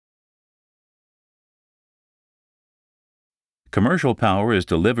Commercial power is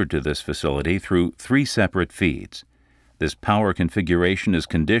delivered to this facility through 3 separate feeds. This power configuration is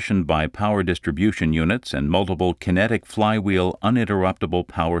conditioned by power distribution units and multiple kinetic flywheel uninterruptible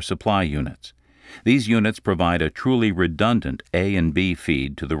power supply units. These units provide a truly redundant A and B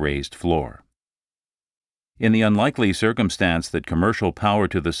feed to the raised floor. In the unlikely circumstance that commercial power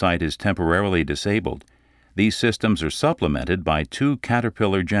to the site is temporarily disabled, these systems are supplemented by 2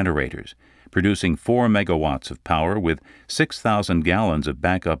 Caterpillar generators, producing 4 megawatts of power with 6,000 gallons of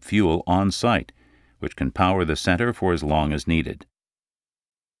backup fuel on site, which can power the center for as long as needed.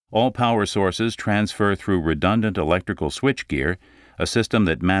 All power sources transfer through redundant electrical switchgear, a system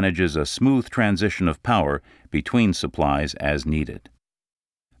that manages a smooth transition of power between supplies as needed.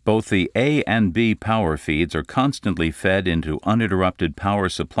 Both the A and B power feeds are constantly fed into uninterrupted power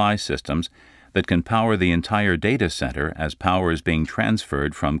supply systems that can power the entire data center as power is being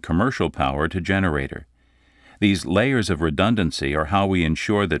transferred from commercial power to generator. These layers of redundancy are how we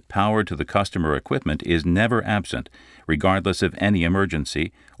ensure that power to the customer equipment is never absent, regardless of any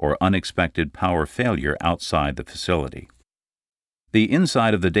emergency or unexpected power failure outside the facility. The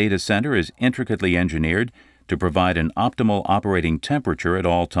inside of the data center is intricately engineered to provide an optimal operating temperature at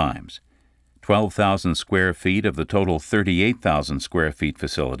all times. 12,000 square feet of the total 38,000 square feet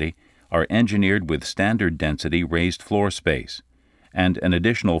facility are engineered with standard density raised floor space, and an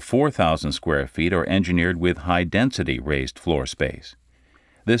additional 4,000 square feet are engineered with high-density raised floor space.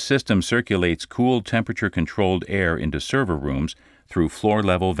 This system circulates cool temperature-controlled air into server rooms through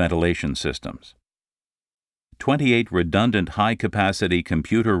floor-level ventilation systems. 28 redundant high-capacity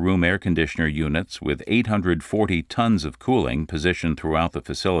computer room air conditioner units with 840 tons of cooling positioned throughout the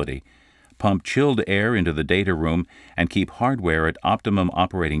facility pump chilled air into the data room and keep hardware at optimum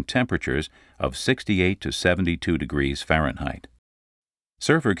operating temperatures of 68 to 72 degrees Fahrenheit.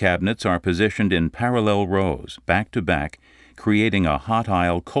 Server cabinets are positioned in parallel rows, back to back, creating a hot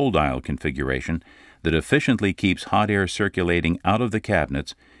aisle, cold aisle configuration that efficiently keeps hot air circulating out of the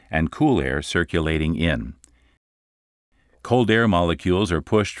cabinets and cool air circulating in. Cold air molecules are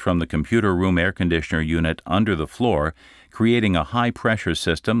pushed from the computer room air conditioner unit under the floor, creating a high-pressure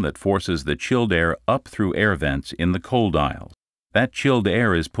system that forces the chilled air up through air vents in the cold aisles. That chilled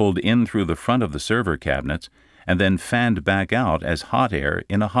air is pulled in through the front of the server cabinets and then fanned back out as hot air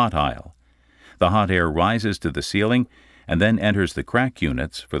in a hot aisle. The hot air rises to the ceiling and then enters the crack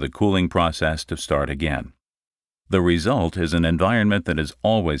units for the cooling process to start again. The result is an environment that is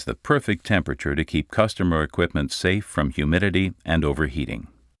always the perfect temperature to keep customer equipment safe from humidity and overheating.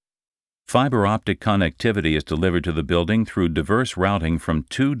 Fiber optic connectivity is delivered to the building through diverse routing from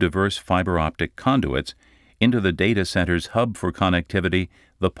 2 diverse fiber optic conduits into the data center's hub for connectivity,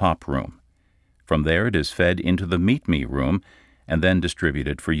 the POP room. From there it is fed into the Meet Me room and then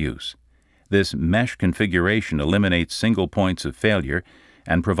distributed for use. This mesh configuration eliminates single points of failure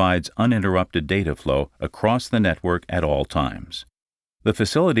and provides uninterrupted data flow across the network at all times. The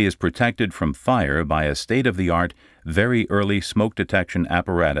facility is protected from fire by a state-of-the-art Very Early Smoke Detection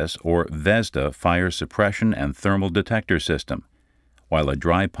Apparatus or VESDA fire suppression and thermal detector system, while a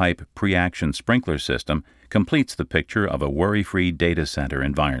dry pipe pre-action sprinkler system completes the picture of a worry-free data center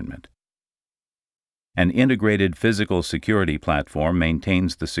environment. An integrated physical security platform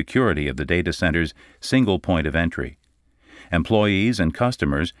maintains the security of the data center's single point of entry. Employees and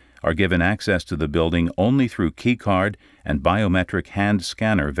customers are given access to the building only through keycard and biometric hand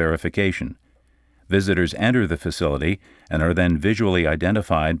scanner verification. Visitors enter the facility and are then visually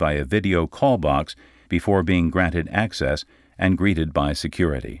identified by a video call box before being granted access and greeted by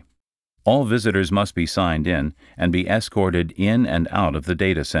security. All visitors must be signed in and be escorted in and out of the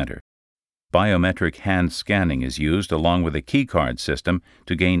data center. Biometric hand scanning is used along with a keycard system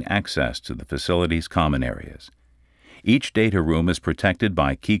to gain access to the facility's common areas. Each data room is protected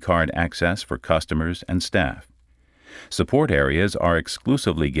by keycard access for customers and staff. Support areas are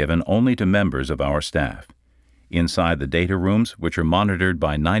exclusively given only to members of our staff. Inside the data rooms, which are monitored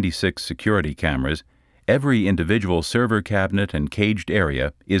by 96 security cameras, every individual server cabinet and caged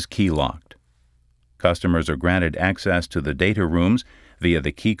area is key-locked. Customers are granted access to the data rooms via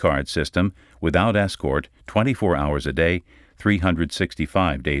the keycard system without escort 24 hours a day,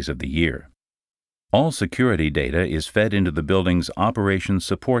 365 days of the year. All security data is fed into the building's Operations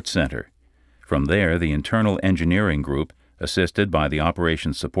Support Center. From there, the internal engineering group, assisted by the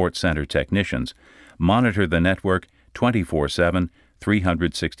Operations Support Center technicians, monitor the network 24/7,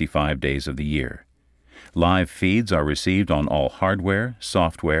 365 days of the year. Live feeds are received on all hardware,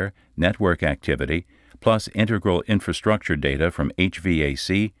 software, network activity, plus integral infrastructure data from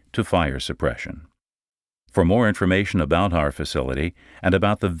HVAC to fire suppression. For more information about our facility and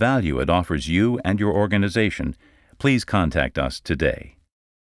about the value it offers you and your organization, please contact us today.